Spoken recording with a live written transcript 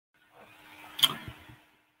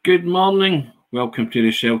Good morning. Welcome to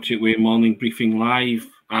the Celtic Way Morning Briefing Live.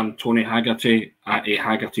 I'm Tony Haggerty at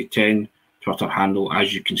Haggerty10 Twitter handle,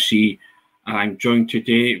 as you can see. And I'm joined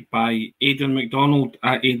today by Aidan McDonald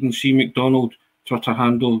at Aidan C. McDonald Twitter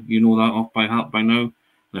handle. You know that off by heart by now. And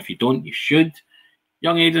if you don't, you should.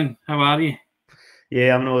 Young Aidan, how are you?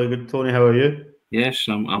 Yeah, I'm really good, Tony. How are you? Yes,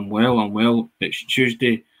 I'm well. It's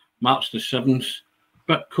Tuesday, March the 7th.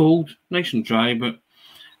 Bit cold, nice and dry, but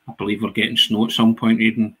I believe we're getting snow at some point,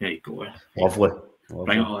 Aidan. There you go. Lovely.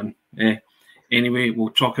 Bring it on. Anyway, we'll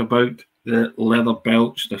talk about the leather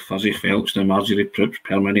belts, the fuzzy felts, the Marjorie Pripps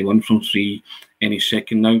Permanent 1 from 3 any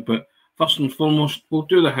second now. But first and foremost, we'll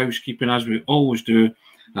do the housekeeping as we always do.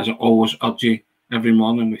 As I always urge you every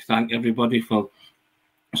morning, we thank everybody for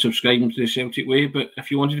subscribing to the Celtic Way. But if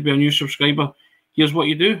you wanted to be a new subscriber, here's what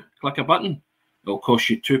you do. Click a button. It'll cost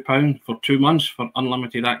you £2 for 2 months for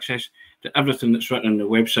unlimited access to everything that's written on the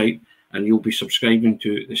website, and you'll be subscribing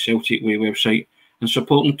to the Celtic Way website and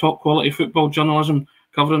supporting top quality football journalism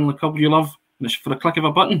covering the club you love. And it's for a click of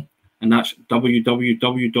a button, and that's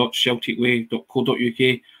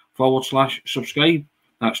www.celticway.co.uk/subscribe.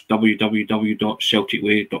 That's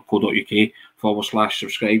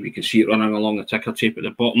www.celticway.co.uk/subscribe. You can see it running along the ticker tape at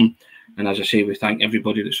the bottom. And as I say, we thank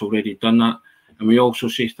everybody that's already done that. And we also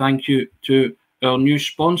say thank you to our new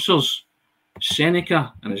sponsors,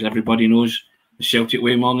 Seneca. And as everybody knows, the Celtic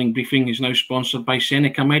Way Morning Briefing is now sponsored by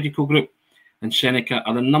Seneca Medical Group. And Seneca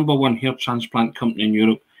are the #1 hair transplant company in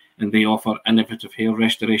Europe, and they offer innovative hair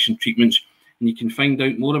restoration treatments. And you can find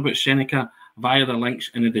out more about Seneca via the links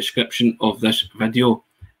in the description of this video.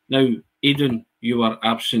 Now, Aidan, you were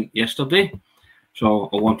absent yesterday, so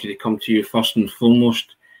I wanted to come to you first and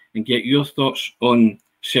foremost and get your thoughts on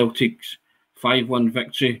Celtic's 5-1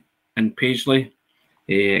 victory in Paisley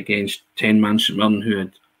against 10-man St Mirren, who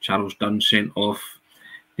had Charles Dunn sent off.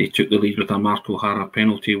 They took the lead with a Mark O'Hara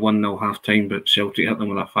penalty, 1-0 half-time, but Celtic hit them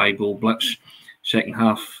with a 5-goal blitz. Second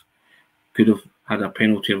half, could have had a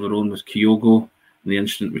penalty of their own with Kyogo in the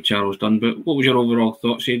incident with Charles Dunn. But what was your overall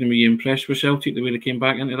thoughts, Aidan? Were you impressed with Celtic, the way they came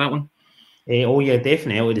back into that one? Oh yeah,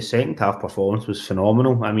 definitely. The second half performance was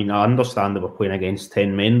phenomenal. I mean, I understand that we're playing against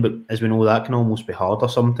 10 men, but as we know, that can almost be harder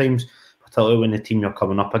sometimes, particularly when the team you're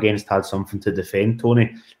coming up against had something to defend,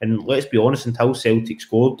 Tony. And let's be honest, until Celtic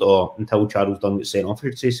scored, or until Charles Dunn got sent off,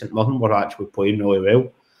 I'd say St Mirren were actually playing really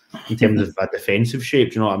well in terms of a defensive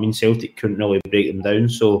shape. Do you know what I mean? Celtic couldn't really break them down.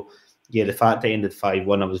 So yeah, the fact that it ended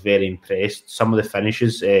 5-1, I was very impressed. Some of the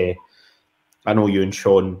finishes, I know you and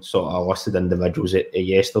Sean sort of listed individuals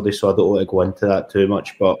yesterday, so I don't want to go into that too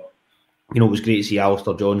much. But, you know, it was great to see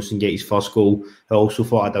Alistair Johnston get his first goal. I also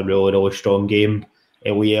thought I had a really, really strong game.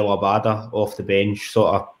 Eliel Abada off the bench,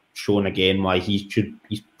 sort of showing again why he's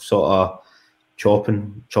sort of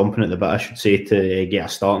chomping at the bit, I should say, to get a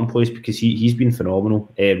starting place, because he's been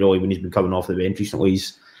phenomenal. Really, when he's been coming off the bench recently,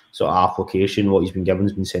 his sort of application, what he's been given,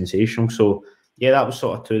 has been sensational. So yeah, that was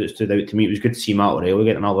sort of two that stood out to me. It was good to see Matt O'Reilly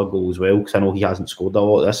get another goal as well, because I know he hasn't scored a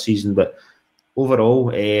lot this season, but overall,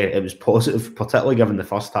 it was positive, particularly given the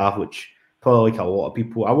first half, which probably like a lot of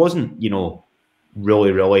people, I wasn't,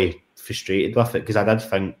 really frustrated with it, because I did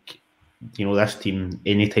think, this team,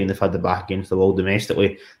 anytime they've had the back against the wall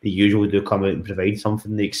domestically, they usually do come out and provide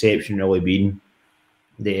something. The exception really being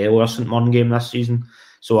the earlier St Mirren game this season.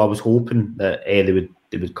 So I was hoping that they would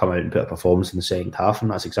come out and put a performance in the second half, and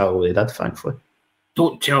that's exactly what they did, thankfully.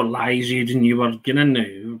 Don't tell lies, Aidan. You were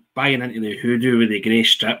buying into the hoodoo with the grey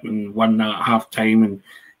strip and won that at half time and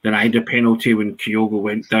denied a penalty when Kyogo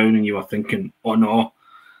went down, and you were thinking, oh no,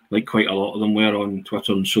 like quite a lot of them were on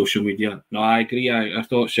Twitter and social media. No, I agree. I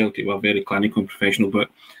thought Celtic were very clinical and professional, but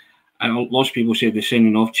lots of people said the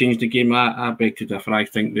sending off changed the game. I beg to differ. I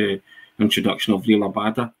think the introduction of Liel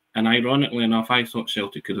Abada, and ironically enough, I thought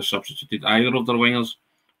Celtic could have substituted either of their wingers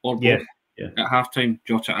or both at half-time,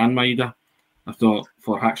 Jota and Maeda. I thought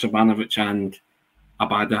for Haksabanovic and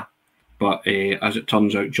Abada, but as it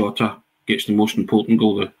turns out, Jota gets the most important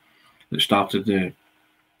goal that started the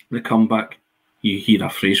comeback. You hear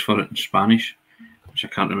a phrase for it in Spanish, which I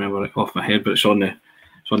can't remember it off my head, but it's on the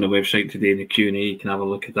website today in the Q&A. You can have a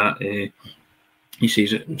look at that. He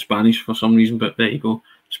says it in Spanish for some reason, but there you go.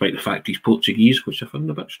 Despite the fact he's Portuguese, which I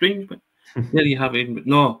found a bit strange, but there you have it. But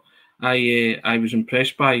no, I was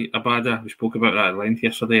impressed by Abada. We spoke about that at length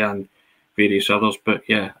yesterday and various others, but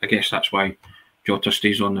yeah, I guess that's why Jota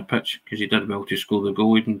stays on the pitch, because he did well to score the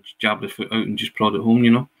goal and jab the foot out and just prod it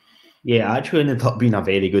home, Yeah, actually ended up being a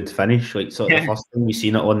very good finish. The first time we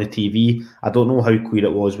seen it on the TV, I don't know how clear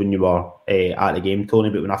it was when you were at the game, Tony,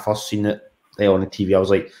 but when I first seen it on the TV, I was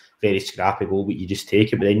like, very scrappy goal, but you just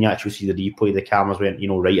take it. But then you actually see the replay, the cameras went,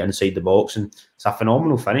 right inside the box, and it's a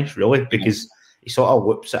phenomenal finish, really, because he sort of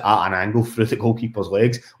whips it at an angle through the goalkeeper's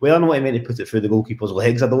legs. Whether or not he meant to put it through the goalkeeper's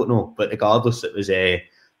legs, I don't know. But regardless, it was a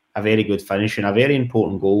very good finish and a very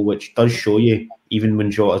important goal, which does show you, even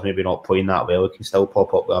when Jota's maybe not playing that well, it can still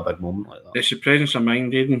pop up with a big moment like that. It's the presence of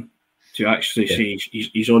mind, Aidan, to actually say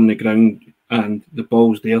he's on the ground and the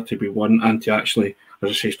ball's there to be won, and to actually, as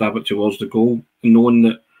I say, stab it towards the goal, knowing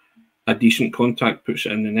that a decent contact puts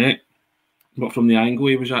it in the net. But from the angle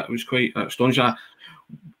he was at, it was quite astonishing.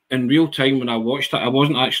 In real time, when I watched it, I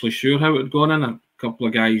wasn't actually sure how it had gone in. A couple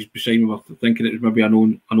of guys beside me were thinking it was maybe an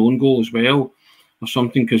own goal as well, or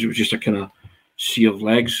something, because it was just a kind of sea of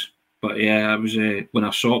legs. But yeah, it was when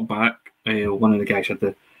I saw it back, one of the guys had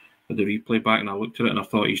the replay back, and I looked at it and I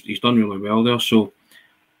thought he's done really well there. So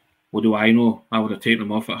what do I know? I would have taken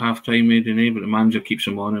him off at half time, but the manager keeps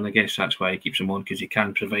him on, and I guess that's why he keeps him on, because he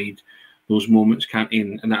can provide those moments, can't he?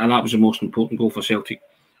 And that was the most important goal for Celtic.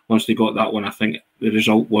 Once they got that one, I think the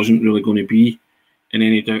result wasn't really going to be in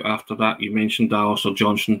any doubt after that. You mentioned Dallas or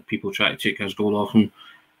Johnson. People try to take his goal off him.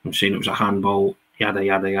 I'm saying it was a handball, yada,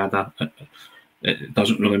 yada, yada. It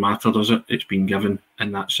doesn't really matter, does it? It's been given,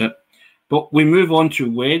 and that's it. But we move on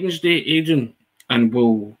to Wednesday, Aidan, and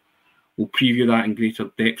we'll preview that in greater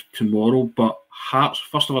depth tomorrow. But Hearts,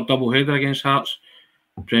 first of a double-header against Hearts,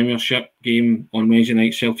 Premiership game on Wednesday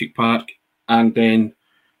night, Celtic Park, and then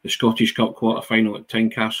the Scottish Cup quarter-final at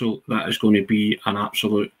Tynecastle. That is going to be an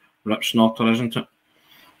absolute rip-snorter, isn't it?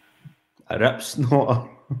 A rip-snorter?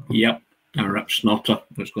 Yep, a rip-snorter.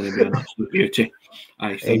 It's going to be an absolute beauty,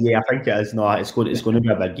 I think. Yeah, I think it is. No, it's going to be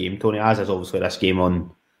a big game, Tony, as is obviously this game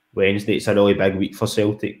on Wednesday. It's a really big week for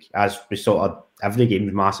Celtic, as we sort of, every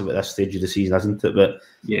game's massive at this stage of the season, isn't it? But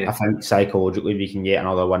yeah, I think psychologically we can get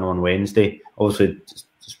another win on Wednesday. Obviously,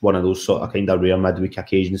 it's one of those sort of kind of rare midweek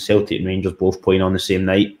occasions. Celtic and Rangers both playing on the same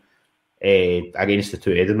night against the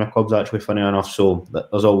two Edinburgh clubs, actually, funny enough. So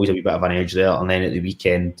there's always a wee bit of an edge there. And then at the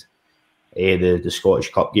weekend, the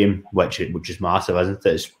Scottish Cup game, which is massive, isn't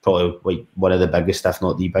it? It's probably like one of the biggest, if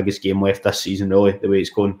not the biggest game left this season, really, the way it's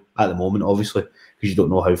going at the moment, obviously, because you don't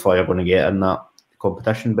know how far you're going to get in that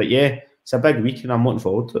competition. But yeah, it's a big week and I'm looking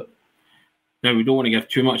forward to it. Now, we don't want to give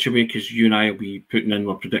too much away because you and I will be putting in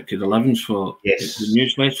our predicted 11s for the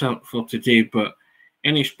newsletter for today. But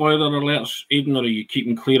any spoiler alerts, Aidan, or are you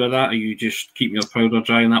keeping clear of that? Or are you just keeping your powder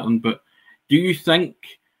dry on that one? But do you think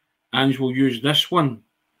Ange will use this one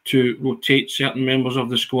to rotate certain members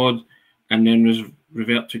of the squad and then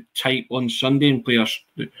revert to type on Sunday and play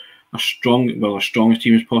a strongest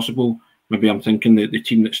team as possible? Maybe I'm thinking the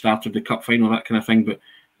team that started the cup final, that kind of thing, but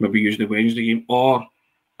maybe use the Wednesday game. Or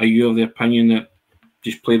are you of the opinion that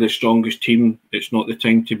just play the strongest team? It's not the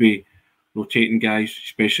time to be rotating guys,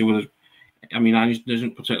 especially with, Ange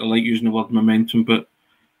doesn't particularly like using the word momentum, but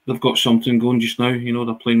they've got something going just now.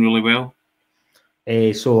 They're playing really well.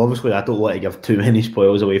 So obviously I don't want to give too many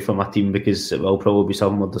spoils away from my team because it will probably be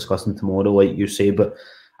something we're discussing tomorrow, like you say, but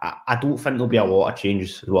I don't think there'll be a lot of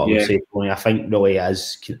changes, is what I would say, Tony. I think really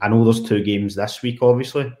is, I know there's 2 games this week,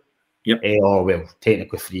 obviously. Yep.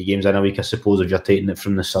 Technically 3 games in a week, I suppose, if you're taking it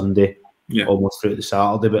from the Sunday almost through to the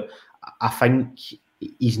Saturday. But I think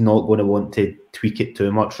he's not going to want to tweak it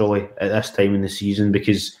too much, really, at this time in the season,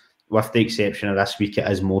 because with the exception of this week, it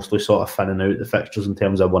is mostly sort of thinning out the fixtures in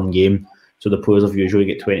terms of one game. So the players have usually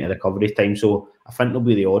get 20 recovery time. So I think there'll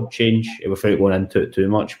be the odd change without going into it too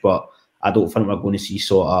much. But I don't think we're going to see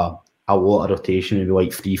sort of a lot of rotation, maybe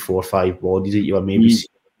like 3, 4, 5 bodies that you were maybe seeing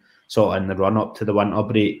sort of in the run-up to the winter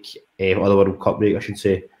break, or the World Cup break, I should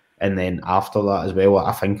say. And then after that as well,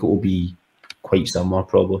 I think it will be quite similar,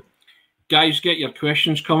 probably. Guys, get your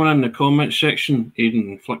questions coming in the comment section.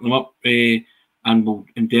 Aidan, flick them up, and we'll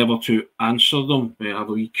endeavour to answer them. Have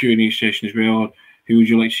a wee Q&A session as well. Who would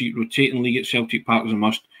you like to see rotating league at Celtic Park is a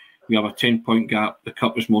must. We have a 10-point gap. The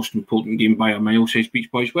Cup is most important game by a mile, says Beach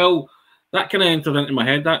Boys. Well, that kind of entered into my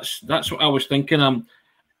head. That's what I was thinking.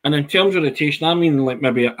 And in terms of rotation, I mean, like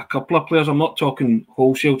maybe a couple of players. I'm not talking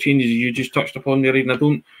wholesale changes you just touched upon there, and I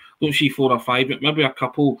don't see 4 or 5, but maybe a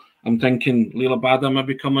couple. I'm thinking Leila Bada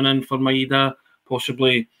maybe coming in for Maeda,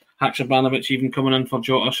 possibly Haksabanovic even coming in for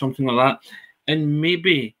Jota or something like that. And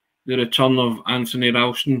maybe the return of Anthony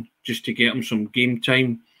Ralston just to get him some game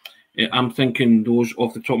time. I'm thinking those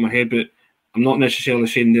off the top of my head, but I'm not necessarily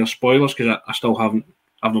saying they're spoilers because I still I've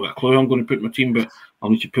not got a clue who I'm going to put in my team, but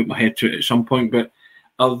I'll need to put my head to it at some point. But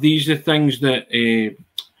are these the things that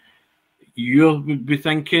you would be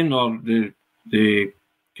thinking, or the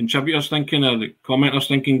contributors thinking, or the commenters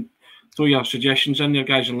thinking? Throw your suggestions in there,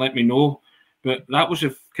 guys, and let me know. But that was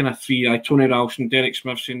a kind of 3. Tony Ralston, Derek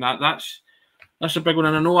Smith saying that's a big one.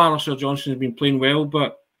 And I know Alistair Johnson has been playing well,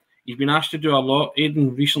 but he's been asked to do a lot,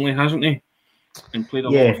 Aidan, recently, hasn't he? and played a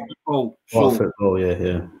lot of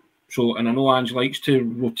football. So, and I know Ange likes to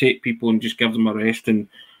rotate people and just give them a rest and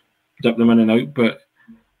dip them in and out, but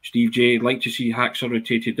Steve J, I'd like to see Haxa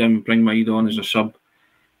rotated in, bring Maida on as a sub.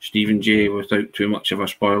 Stephen J, without too much of a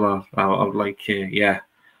spoiler, I would like,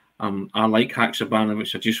 I like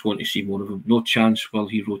Haksabanovic. I just want to see more of him. No chance will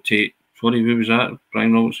he rotate. Sorry, who was that?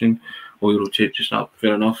 Brian Robertson? He rotate just that.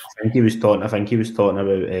 Fair enough. I think he was talking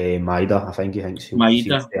about Maida. I think he thinks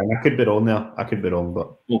Maida. I could be wrong there.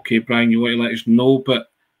 But okay, Brian, you want to let us know? But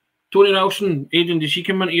Tony Nelson, Aidan, does he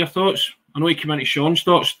come into your thoughts? I know he came into Sean's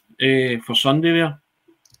thoughts for Sunday there.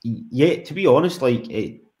 Yeah, to be honest,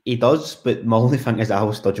 he does, but my only thing is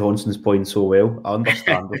Alistair Johnson's playing so well. I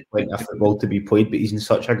understand there's plenty of football to be played, but he's in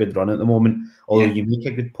such a good run at the moment. Although you make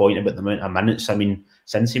a good point about the amount of minutes. I mean,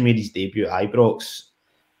 since he made his debut at Ibrox,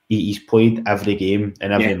 he's played every game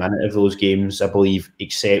and every minute of those games, I believe,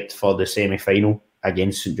 except for the semi-final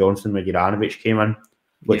against St Johnstone where Juranovic came in,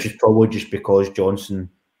 which is probably just because Johnson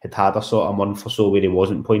had a sort of month or so where he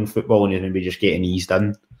wasn't playing football and he was maybe just getting eased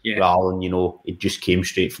in. Rather than, it just came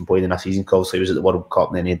straight from playing in a season call. So he was at the World Cup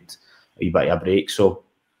and then he had a wee bit of a break. So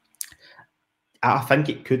I think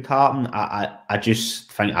it could happen. I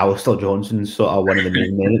just think Alistair Johnson's sort of one of the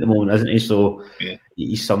main men at the moment, isn't he? So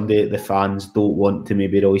he's somebody that the fans don't want to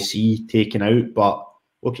maybe really see taken out. But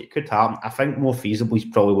look, it could happen. I think more feasible is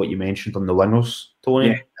probably what you mentioned on the wingers,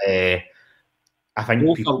 Tony. I think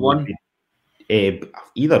go people for one.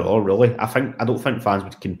 Either or, really. I don't think fans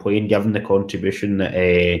would complain given the contribution that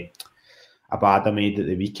Abada made at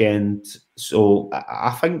the weekend. So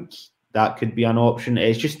I think that could be an option.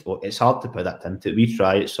 It's hard to put that into. We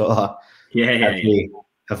try it sort of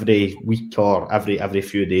every week or every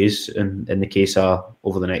few days in the case of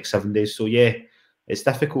over the next 7 days. So it's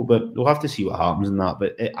difficult, but we'll have to see what happens in that.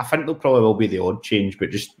 But I think there probably will be the odd change,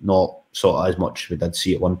 but just not sort of as much as we did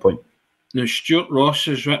see at one point. Now, Stuart Ross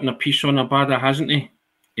has written a piece on Abada, hasn't he?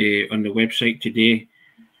 On the website today.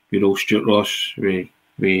 Good old Stuart Ross.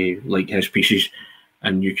 We like his pieces.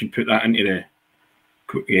 And you can put that into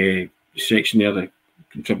the section there, the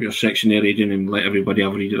contributor section there, Aidan, and let everybody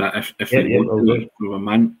have a read of that if they want to. Of a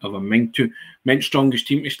man of a Ming to. Men's strongest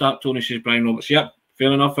team to start, Tony, says Brian Roberts. Yep,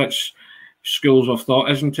 fair enough. It's schools of thought,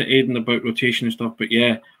 isn't it, Aidan, about rotation and stuff? But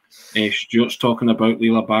Stuart's talking about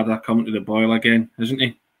Liel Abada coming to the boil again, isn't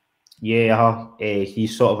he? Yeah,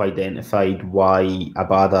 he's sort of identified why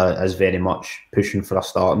Abada is very much pushing for a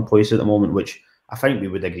starting place at the moment, which I think we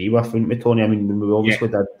would agree with, wouldn't we, Tony? I mean, when we obviously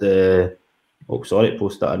did the... Oh, sorry,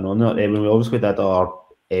 posted that on there. When we obviously did our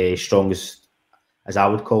strongest, as I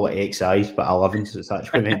would call it, XIs, but 11, so it's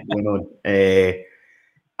actually meant going on.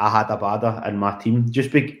 I had Abada in my team, just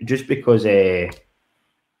because I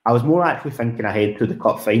was more actually thinking ahead to the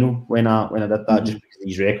cup final when I did that, just because of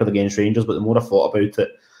his record against Rangers, but the more I thought about it,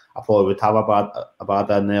 I probably would have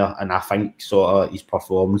Abada in there, and I think sort of his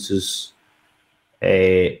performances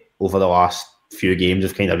over the last few games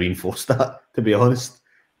have kind of reinforced that, to be honest.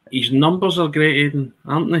 His numbers are great, Aidan,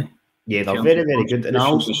 aren't they? Yeah, they're very, very good. And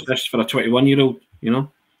also assists for a 21-year-old,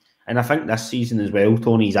 And I think this season as well,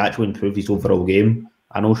 Tony, he's actually improved his overall game.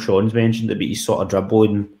 I know Sean's mentioned it, but he's sort of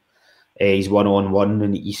dribbling, he's one-on-one,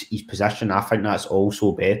 and his position, I think that's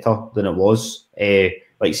also better than it was.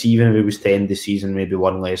 See, even if it was 10 this season, maybe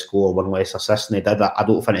one less goal, one less assist, and he did that. I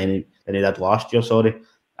don't think than he did last year, sorry.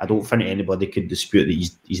 I don't think anybody could dispute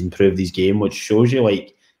that he's improved his game, which shows you,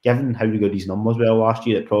 given how good his numbers were last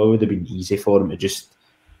year, it probably would have been easy for him to just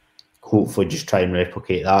hopefully just try and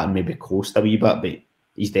replicate that and maybe coast a wee bit, but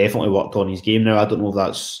he's definitely worked on his game now. I don't know if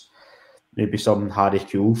that's maybe something Harry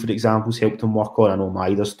Kewell, for example, has helped him work on. I know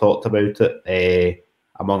Maida's talked about it.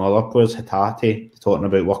 Among other players, Hatate talking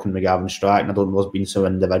about working with Gavin Strachan. I don't know if there's been some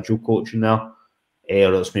individual coaching there,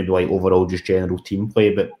 or it's maybe overall just general team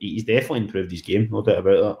play, but he's definitely improved his game, no doubt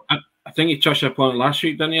about that. I think he touched upon it last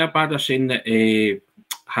week, didn't he, Abada, saying that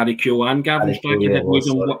Harry Kewell and Gavin Strachan had made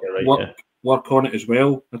him work on it as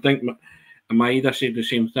well. I think Maida said the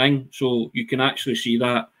same thing, so you can actually see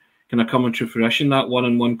that kind of coming to fruition, that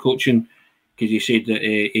one-on-one coaching, because he said that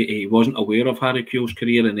he wasn't aware of Harry Kewell's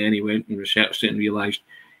career, and then he went and researched it and realised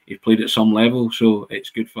he played at some level, so it's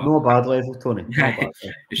good for... No bad level, Tony.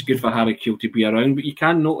 It's good for Harry Kewell to be around, but you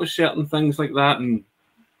can notice certain things like that, and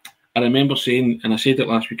I remember saying, and I said it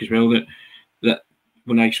last week as well, that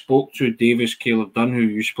when I spoke to Davis Caleb Dunn, who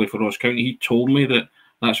used to play for Ross County, he told me that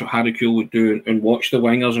that's what Harry Kewell would do, and watch the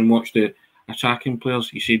wingers and watch the attacking players.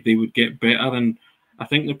 He said they would get better, and I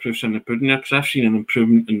think the proof's in the pudding there, because I've seen an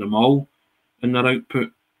improvement in them all, in their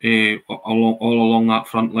output all along that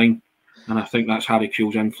front line, and I think that's Harry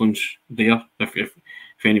Kewell's influence there. If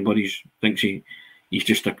anybody thinks he he's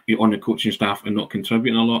just on the coaching staff and not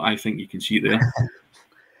contributing a lot. I think you can see it there.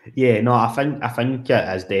 Yeah, no, I think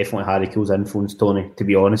it is definitely Harry Kewell's influence, Tony. To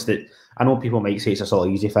be honest, I know people might say it's a sort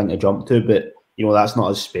of easy thing to jump to, but that's not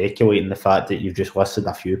as speculating the fact that you've just listed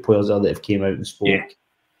a few players there that have came out and spoke,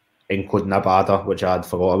 including Abada, which I had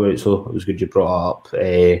forgot about. So it was good you brought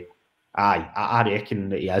it up. I reckon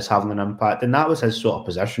that he is having an impact, and that was his sort of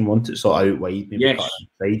position, wasn't it? Sort of out wide, maybe cut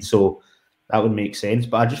inside. So that would make sense.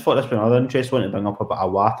 But I just thought this was another interesting one to bring up about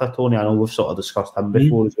Iwata, Tony. I know we've sort of discussed him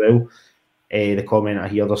before as well. The comment I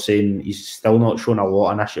hear they're saying he's still not shown a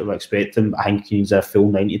lot of initiative. I expect him. I think he needs a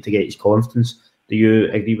full 90 to get his confidence. Do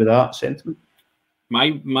you agree with that sentiment?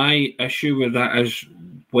 My issue with that is,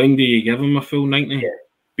 when do you give him a full 90? Yeah.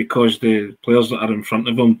 Because the players that are in front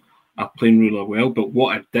of him are playing really well. But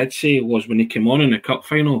what I did say was, when he came on in the cup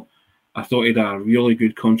final, I thought he had a really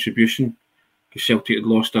good contribution, because Celtic had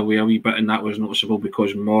lost away a wee bit, and that was noticeable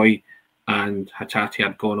because Moy and Hatate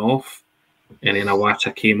had gone off, and then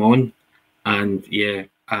Iwata came on, and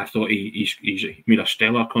I thought he's made a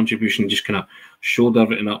stellar contribution, just kind of showed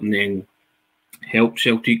everything up and then helped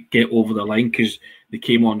Celtic get over the line, because they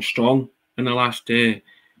came on strong in the last 10,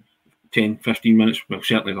 15 minutes, well,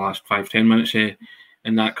 certainly the last 5-10 minutes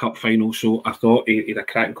in that cup final. So I thought he had a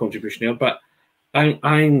cracking contribution there. But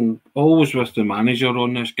I'm always with the manager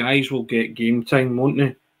on this. Guys will get game time, won't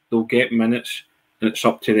they? They'll get minutes, and it's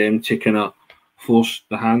up to them to kind of force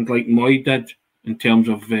the hand like Moy did in terms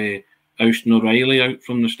of ousting O'Reilly out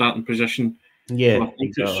from the starting position. Yeah, so I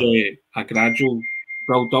think it's a gradual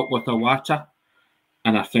build up with Iwata,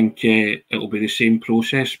 and I think it'll be the same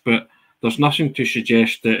process. But there's nothing to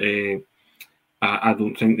suggest that I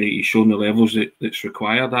don't think that he's shown the levels that's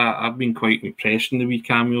required. I've been quite impressed in the wee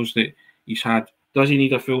cameos that he's had. Does he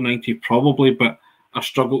need a full 90? Probably, but I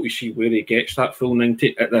struggle to see where he gets that full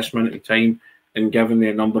 90 at this minute in time. And given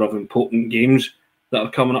the number of important games that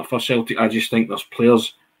are coming up for Celtic, I just think there's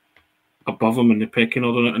players above him in the pecking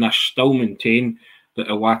order. And I still maintain that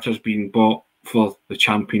Iwata's been bought for the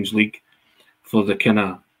Champions League, for the kind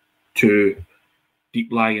of two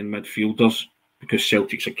deep-lying midfielders, because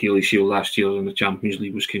Celtic's Achilles heel last year in the Champions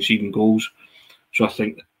League was conceding goals. So I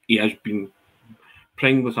think he has been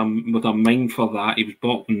playing with a mind for that. He was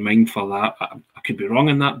bought in mind for that. I could be wrong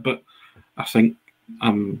in that, but I think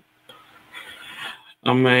I'm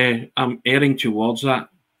erring towards that,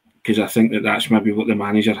 because I think that that's maybe what the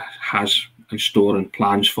manager has in store and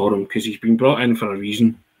plans for him, because he's been brought in for a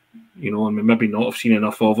reason, and we maybe not have seen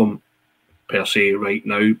enough of him per se right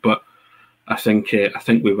now, but I think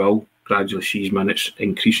we will gradually see his minutes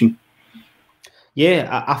increasing.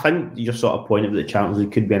 Yeah, I think your sort of point of the Champions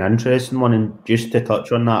League could be an interesting one. And just to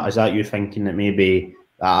touch on that, is that you thinking that maybe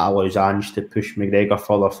that allows Ange to push McGregor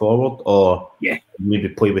further forward, or maybe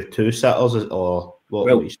play with two sitters, or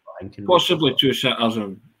what are you thinking? Possibly two sitters,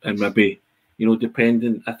 and maybe,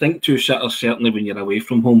 depending. I think two sitters certainly when you're away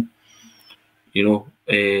from home.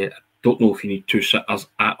 Don't know if you need two sitters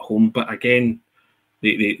at home, but again,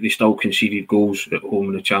 they still conceded goals at home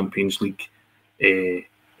in the Champions League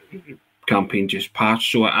campaign just passed.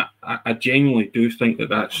 So I genuinely do think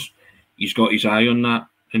that's he's got his eye on that,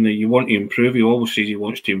 and you want to improve. He always says he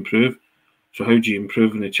wants to improve. So how do you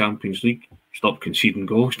improve in the Champions League? Stop conceding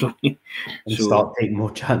goals, don't you? And start taking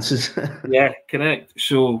more chances. Yeah, correct.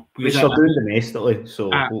 So which they're doing domestically.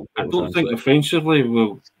 So I don't think offensively,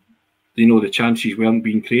 the chances weren't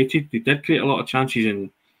being created. They did create a lot of chances and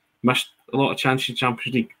missed a lot of chances in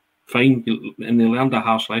Champions League. Fine, and they learned a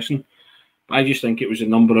harsh lesson. But I just think it was the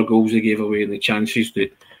number of goals they gave away and the chances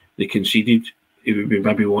that they conceded. It would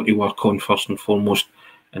maybe want to work on first and foremost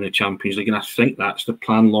in the Champions League, and I think that's the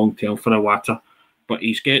plan long term for Iwata. But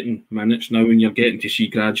he's getting minutes now, and you're getting to see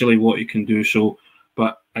gradually what he can do. So,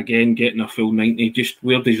 but again, getting a full 90, just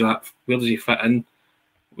where does he fit in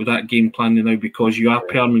with that game plan now? Because you are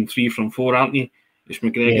permanent 3 from 4, aren't you? It's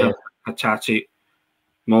McGregor, Hatate,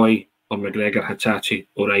 Moy, or McGregor, Hatate,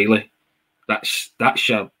 O'Reilly. That's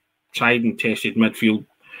your tried and tested midfield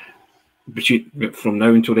from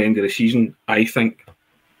now until the end of the season, I think.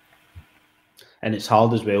 And it's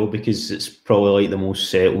hard as well because it's probably like the most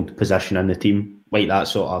settled position in the team, like that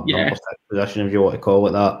sort of number 6 position, if you want to call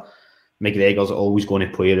it that. McGregor's always going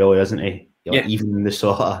to play, really, isn't he? Even in the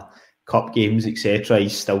sort of cup games, etc.,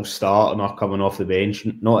 he's still starting or coming off the bench.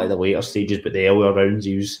 Not at the later stages, but the earlier rounds,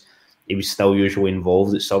 he was still usually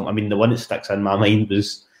involved at some. I mean, the one that sticks in my mind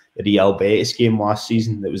was the Real Betis game last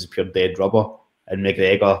season. That was a pure dead rubber, and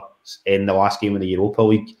McGregor in the last game of the Europa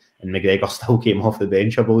League, and McGregor still came off the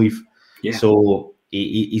bench, I believe. Yeah. So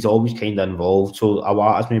he's always kind of involved. So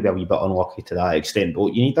Iwata's maybe a wee bit unlucky to that extent.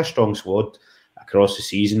 But you need a strong squad. across the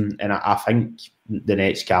season, and I think the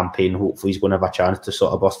next campaign, hopefully, he's going to have a chance to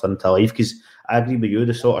sort of burst into life, because I agree with you,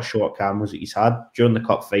 the sort of short cameras that he's had during the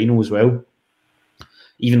cup final as well,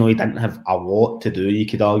 even though he didn't have a lot to do, you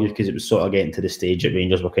could argue, because it was sort of getting to the stage that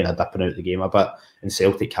Rangers were kind of dipping out the game a bit, and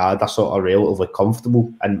Celtic had a sort of relatively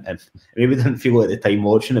comfortable, and maybe didn't feel it at the time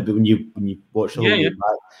watching it, but when you watch the whole game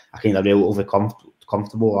back, a kind of relatively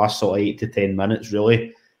comfortable last sort of 8 to 10 minutes,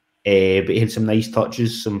 really. But he had some nice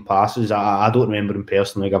touches, some passes. I don't remember him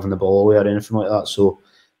personally giving the ball away or anything like that. So,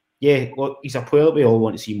 yeah, look, he's a player that we all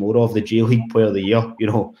want to see more of. The J League Player of the Year. You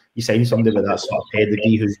know, you sign somebody with that sort of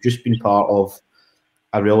pedigree who's just been part of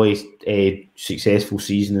a really successful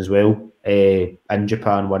season as well in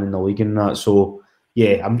Japan, winning the league and that. So,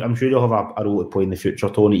 yeah, I'm sure he'll have a role to play in the future,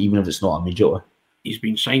 Tony, even if it's not immediately. He's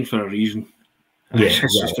been signed for a reason. Yeah,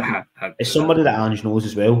 it's somebody that Ange knows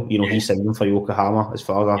as well. You know, he's signing for Yokohama as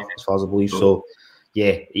far as I believe. So,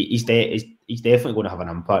 yeah, he's definitely going to have an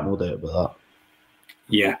impact, no doubt about that.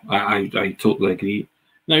 Yeah, I totally agree.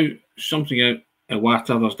 Now, something out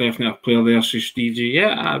Iwata, there's definitely a player there, says DJ.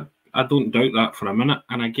 Yeah, I don't doubt that for a minute.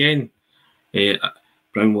 And again,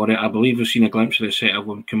 Brown Warrior, I believe we've seen a glimpse of the setup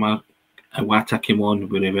when Iwata came on,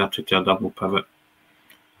 when he reverted to a double pivot.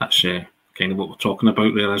 That's kind of what we're talking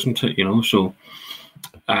about there, isn't it? You know, so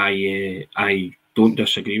I don't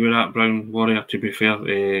disagree with that, Brown Warrior. To be fair,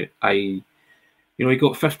 he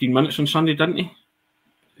got 15 minutes on Sunday, didn't he,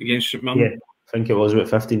 against St Mirren? Yeah, I think it was about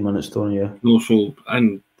 15 minutes, Tony. Yeah. No, so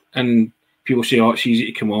and people say, oh, it's easy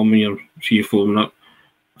to come on when you're 3 or 4 up,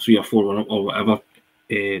 or whatever.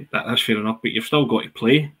 That's fair enough, but you've still got to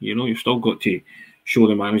play. You know, you've still got to show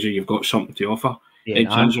the manager you've got something to offer. Yeah,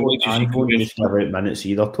 and won't just give out minutes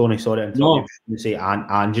either, Tony. Sorry, you say,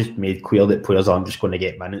 and just made clear that players aren't just going to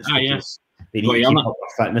get minutes because they need to keep up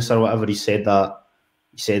their fitness or whatever. He said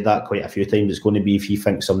that quite a few times. It's going to be if he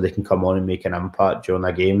thinks somebody can come on and make an impact during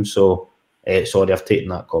a game. So, sorry, I've taken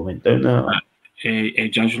that comment down there.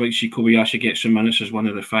 Judge like Kobayashi gets some minutes as one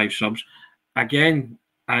of the 5 subs. Again,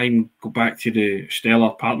 I go back to the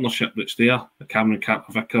stellar partnership that's there. The Cameron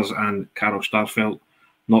Carter-Vickers and Carol Starfelt.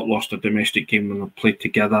 Not lost a domestic game when they've played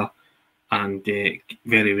together, and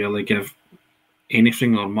very rarely give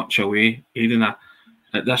anything or much away. Even at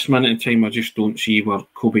this minute in time, I just don't see where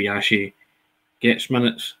Kobayashi gets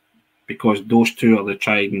minutes, because those two are the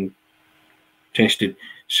tried and tested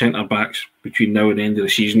centre backs between now and the end of the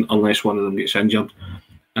season, unless one of them gets injured.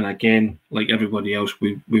 And again, like everybody else,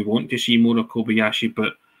 we want to see more of Kobayashi,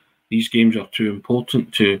 but these games are too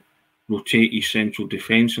important to rotate his central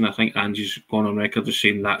defence, and I think Ange's gone on record as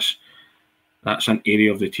saying that's an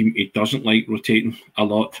area of the team he doesn't like rotating a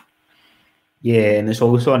lot. Yeah, and it's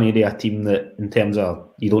also an area of team that, in terms of,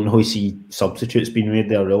 you don't really see substitutes being made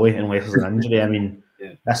there really, unless there's an injury. I mean,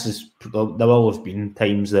 there will have been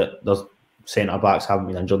times that there's centre backs haven't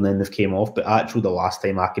been injured and then they've came off, but actually the last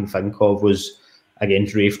time I can think of was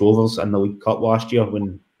against Raith Rovers in the League Cup last year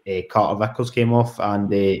when Carter-Vickers came off,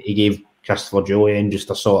 and he gave Christopher Jullien just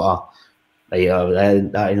a sort of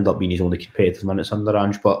that ended up being his only competitive minutes under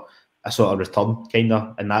Ange, but a sort of return kind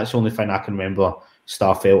of, and that's the only thing I can remember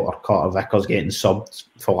Starfelt or Carter-Vickers getting subbed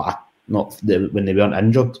for when they weren't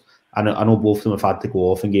injured. I know both of them have had to go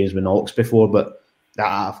off in games with Knox before, but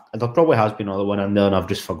there probably has been another one in there and I've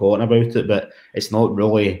just forgotten about it, but it's not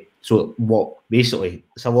really. So basically,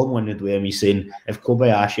 it's a long-winded way of me saying, if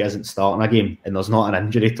Kobayashi isn't starting a game and there's not an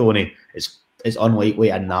injury, Tony, it's unlikely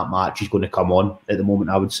in that match he's going to come on at the moment,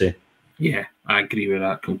 I would say. Yeah, I agree with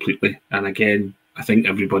that completely. And again, I think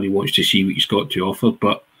everybody wants to see what he's got to offer,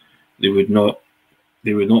 but they would not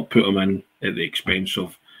put him in at the expense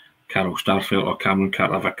of Carol Starfelt or Cameron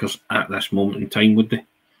Carter-Vickers at this moment in time, would they?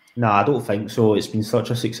 No, I don't think so. It's been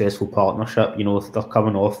such a successful partnership. You know, they're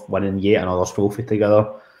coming off winning yet another trophy together.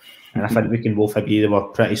 And I think we can both agree they were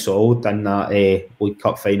pretty solid in that League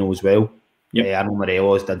Cup final as well. Yep. I know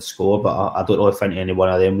Morelos did score, but I don't really think any one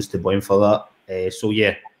of them was to blame for that. So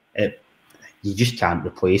yeah, you just can't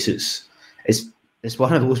replace it. It's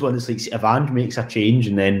one of those ones, like if Ange makes a change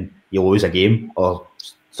and then you lose a game or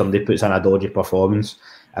somebody puts in a dodgy performance,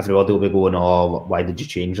 everybody will be going, oh, why did you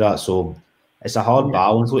change that? So it's a hard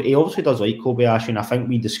balance. He obviously does like Kobayashi, and I think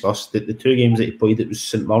we discussed that the 2 games that he played, it was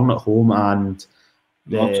St Mirren at home and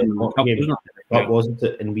the Cup, wasn't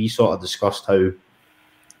it? And we sort of discussed how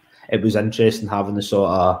it was interesting having the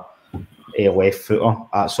sort of left footer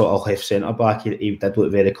at sort of left centre back. He did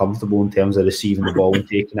look very comfortable in terms of receiving the ball and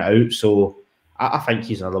taking it out. So I think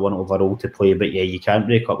he's another one overall to play. But yeah, you can't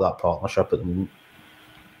break up that partnership at the moment.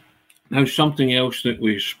 Now, something else that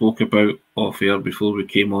we spoke about off air before we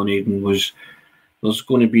came on, Aidan, was there's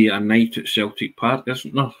going to be a night at Celtic Park,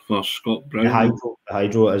 isn't there, for Scott Brown? The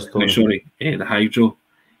Hydro is Tony. The Hydro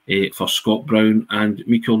for Scott Brown and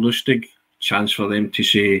Mikael Lustig. Chance for them to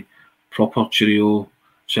say proper cheerio,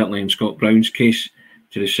 certainly in Scott Brown's case,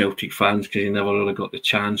 to the Celtic fans, because he never really got the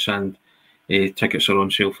chance, and tickets are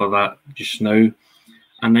on sale for that just now.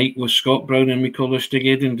 A night with Scott Brown and Mikael Lustig,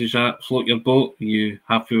 Aidan, does that float your boat? Are you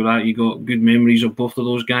happy with that? You got good memories of both of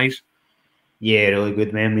those guys? Yeah, really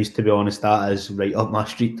good memories, to be honest. That is right up my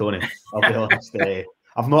street, Tony. I'll be honest.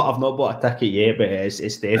 I've not bought a ticket yet, but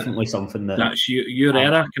it's definitely something that's your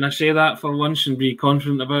era. Can I say that for once and be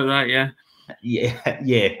confident about that?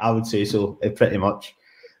 Yeah, I would say so. Pretty much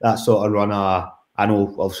that sort of run. I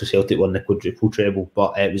know obviously Celtic won the quadruple treble,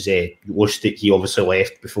 but it was Lustig. He obviously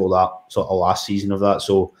left before that sort of last season of that.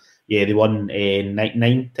 So yeah, they won 9,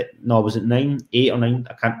 8 or 9?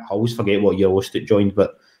 I always forget what year Lustig joined,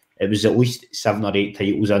 but it was at least 7 or 8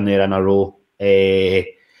 titles in there in a row. 3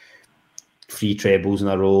 trebles in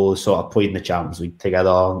a row, sort of played in the Champions League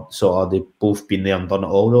together. Sort of they've both been there and done it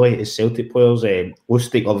all really as Celtic players.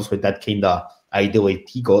 Lustig obviously did kind of ideally,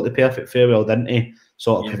 he got the perfect farewell, didn't he?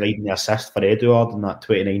 Sort of providing the assist for Edouard in that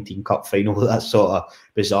 2019 Cup final, that sort of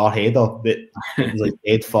bizarre header that was like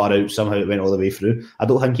dead far out, somehow it went all the way through. I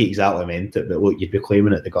don't think he exactly meant it, but look, you'd be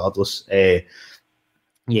claiming it regardless. Yeah,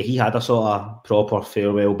 he had a sort of proper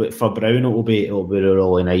farewell, but for Brown it'll be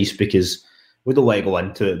really nice, because we don't want to go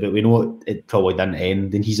into it, but we know it probably didn't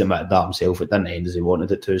end, and he's admitted that himself. It didn't end as he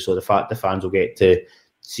wanted it to, so the fact the fans will get to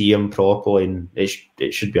see him properly, and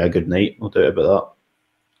it should be a good night, no doubt about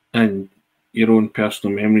that. And your own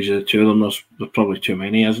personal memories of the two of them, there's probably too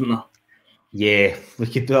many, isn't there? Yeah, we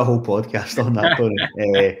could do a whole podcast on that,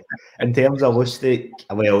 Tony. In terms of Lustig,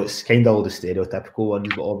 well, it's kind of all the stereotypical ones,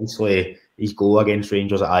 but obviously his goal against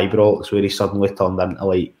Rangers at Ibrox, where he suddenly turned into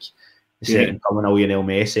like the second coming of Lionel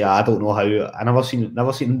Messi. I don't know how. I never seen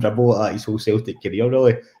him dribble like that his whole Celtic career.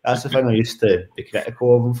 Really, that's the thing I used to be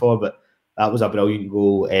critical of him for. But that was a brilliant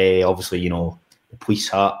goal. Obviously, you know, the police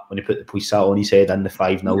hat, when he put the police hat on his head in the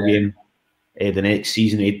 5-0 game. The next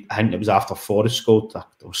season, I think it was after Forrest scored. There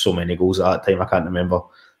were so many goals at that time, I can't remember.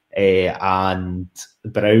 And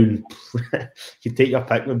Brown, you take your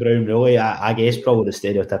pick with Brown, really. I guess probably the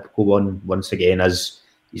stereotypical one, once again, is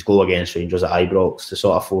his goal against Rangers at Ibrox to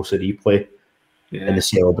sort of force a replay and the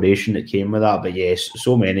celebration that came with that. But yes,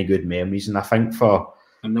 so many good memories. And I think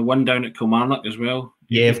and the one down at Kilmarnock as well.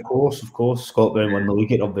 Yeah, of course. Scott Brown won the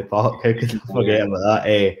league at Rugby Park. How could I forget about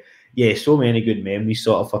that? Yeah, so many good memories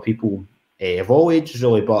sort of for people of all ages,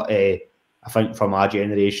 really, but I think from our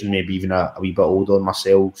generation, maybe even a wee bit older than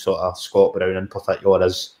myself, sort of Scott Brown in particular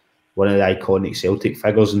is one of the iconic Celtic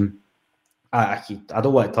figures. And I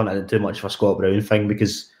don't want to turn it into too much of a Scott Brown thing,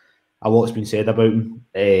 because a lot's been said about him,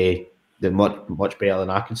 much better than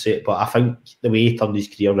I can say it. But I think the way he turned his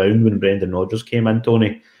career around when Brendan Rodgers came in,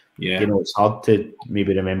 Tony, you know, it's hard to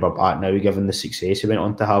maybe remember back now given the success he went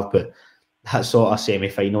on to have, but that sort of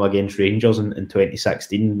semi-final against Rangers in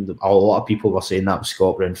 2016, a lot of people were saying that was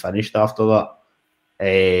Scott Brown finished after that.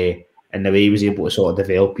 And the way he was able to sort of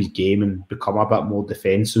develop his game and become a bit more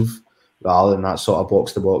defensive rather than that sort of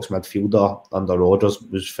box-to-box midfielder under Rodgers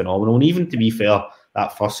was phenomenal. And even, to be fair,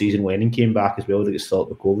 that first season when he came back as well, to get started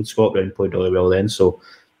with COVID, Scott Brown played really well then. So,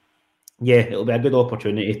 yeah, it'll be a good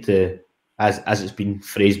opportunity to, as it's been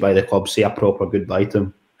phrased by the club, say a proper goodbye to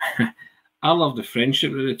him. I love the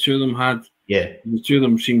friendship that the two of them had. Yeah. The two of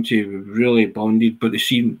them seem to have really bonded, but the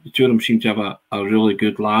two of them seem to have a really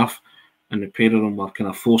good laugh, and the pair of them were kind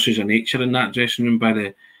of forces of nature in that dressing room by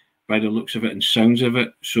the looks of it and sounds of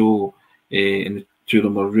it. So, and the two of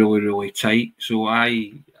them were really, really tight. So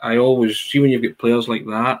I always see when you've got players like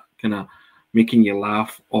that, kind of making you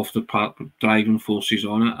laugh off the park, driving forces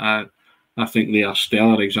on it. I think they are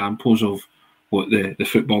stellar examples of what the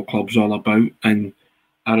football club's all about. And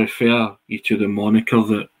I refer you to the moniker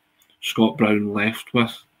that Scott Brown left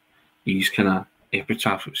with. His kind of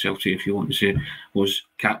epitaph at Celtic, if you want to say, was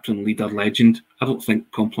captain, leader, legend. I don't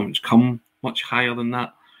think compliments come much higher than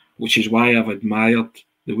that, which is why I've admired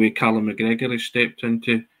the way Callum McGregor has stepped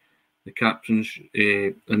into the captain's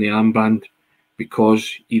and the armband, because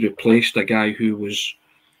he replaced a guy who was,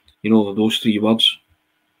 you know, those 3 words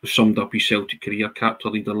summed up his Celtic career: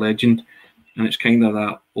 captain, leader, legend. And it's kind of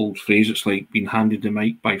that old phrase, it's like being handed the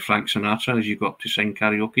mic by Frank Sinatra as you got to sing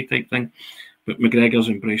karaoke type thing. But McGregor's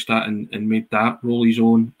embraced that and made that role his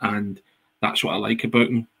own, and that's what I like about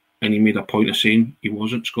him. And he made a point of saying he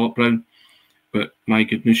wasn't Scott Brown. But my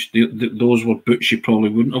goodness, those were boots you probably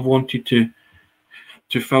wouldn't have wanted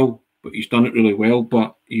to fill. But he's done it really well.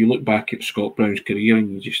 But you look back at Scott Brown's career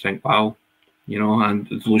and you just think, wow, you know, and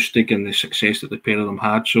Lustig and the success that the pair of them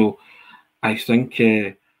had. So I think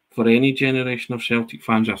for any generation of Celtic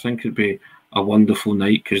fans, I think it'd be a wonderful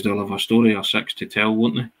night because they'll have a story or six to tell,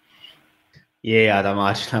 won't they? Yeah, I'd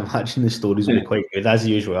imagine the stories will be quite good, as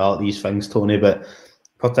usual are these things, Tony, but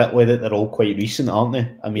particularly that they're all quite recent, aren't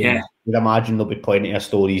they? I mean, you'd imagine there'll be plenty of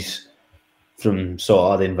stories from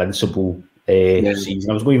sort of the Invincible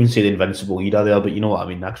season. I was going to even say the Invincible era there, but you know what I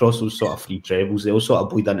mean? Across those sort of 3 trebles, they all sort of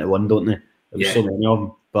bleed into one, don't they? There's so many of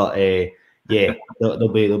them. But there'll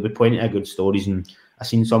be plenty of good stories. And I've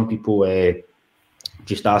seen some people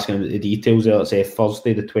just asking about the details there. It's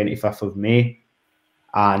Thursday, the 25th of May.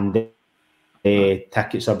 And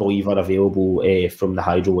tickets, I believe, are available from the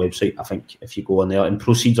Hydro website. I think if you go on there, and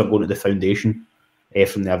proceeds are going to the foundation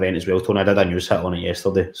from the event as well. Tony, I did a news hit on it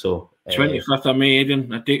yesterday. So 25th of May,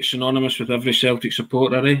 Aidan, a date synonymous with every Celtic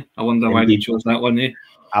supporter. I wonder why they chose that one.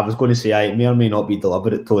 I was going to say it may or may not be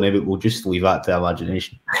deliberate, Tony, but we'll just leave that to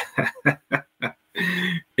imagination.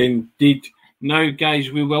 Indeed. Now,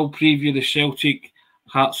 guys, we will preview the Celtic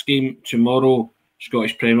Hearts game tomorrow.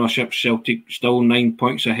 Scottish Premiership, Celtic still 9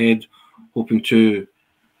 points ahead, hoping to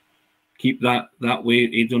keep that way,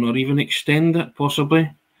 Aidan, or even extend it possibly,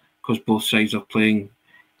 because both sides are playing.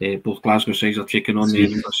 Both Glasgow sides are taking on the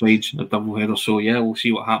Edinburgh sides, a double header. So yeah, we'll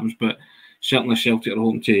see what happens. But certainly Celtic are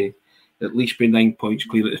hoping to at least be 9 points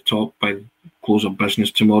clear at the top by close of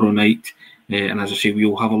business tomorrow night. And as I say,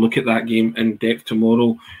 we'll have a look at that game in depth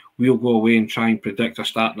tomorrow. We'll go away and try and predict a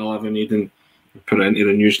starting 11, Aidan, and put it into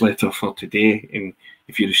the newsletter for today. And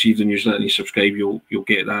if you receive the newsletter and you subscribe, you'll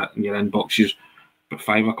get that in your inboxes. But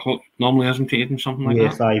 5 o'clock normally, isn't it, Aidan? Something like that.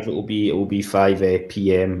 Yeah, 5. It'll be 5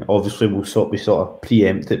 p.m. Obviously, we'll sort of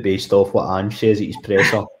preempt it based off what Ange says at his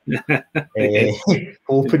presser,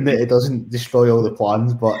 hoping that it doesn't destroy all the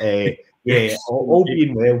plans. But yeah, all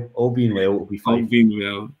being well, it'll be fine. All being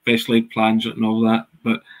well, best laid plans and all that.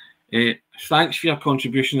 But thanks for your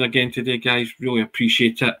contributions again today, guys. Really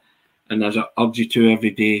appreciate it. And as I urge you to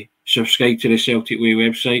every day, subscribe to the Celtic Way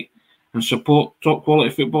website and support top quality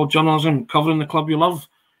football journalism covering the club you love.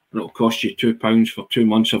 And it'll cost you £2 for 2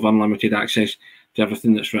 months of unlimited access to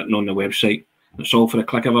everything that's written on the website. It's all for a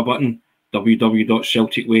click of a button.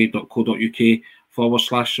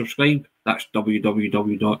 www.celticway.co.uk/subscribe. That's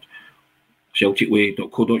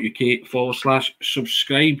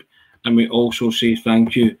www.celticway.co.uk/subscribe. And we also say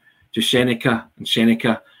thank you to Seneca. And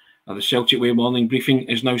Seneca, the Celtic Way morning briefing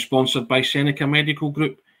is now sponsored by Seneca Medical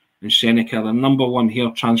Group. And Seneca are the #1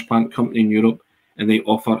 hair transplant company in Europe, and they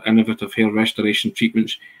offer innovative hair restoration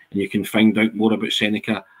treatments. And you can find out more about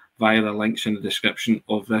Seneca via the links in the description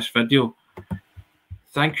of this video.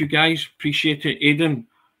 Thank you, guys. Appreciate it. Aidan,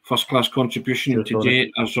 first-class contribution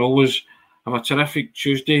today, as always. Have a terrific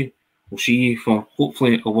Tuesday. We'll see you for,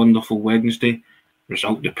 hopefully, a wonderful Wednesday.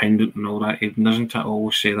 Result dependent and all that, Aidan, isn't it? I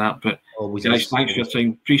always say that. But, guys, thanks for your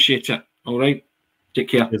time. Appreciate it. All right. Take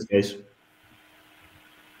care. Cheers, guys.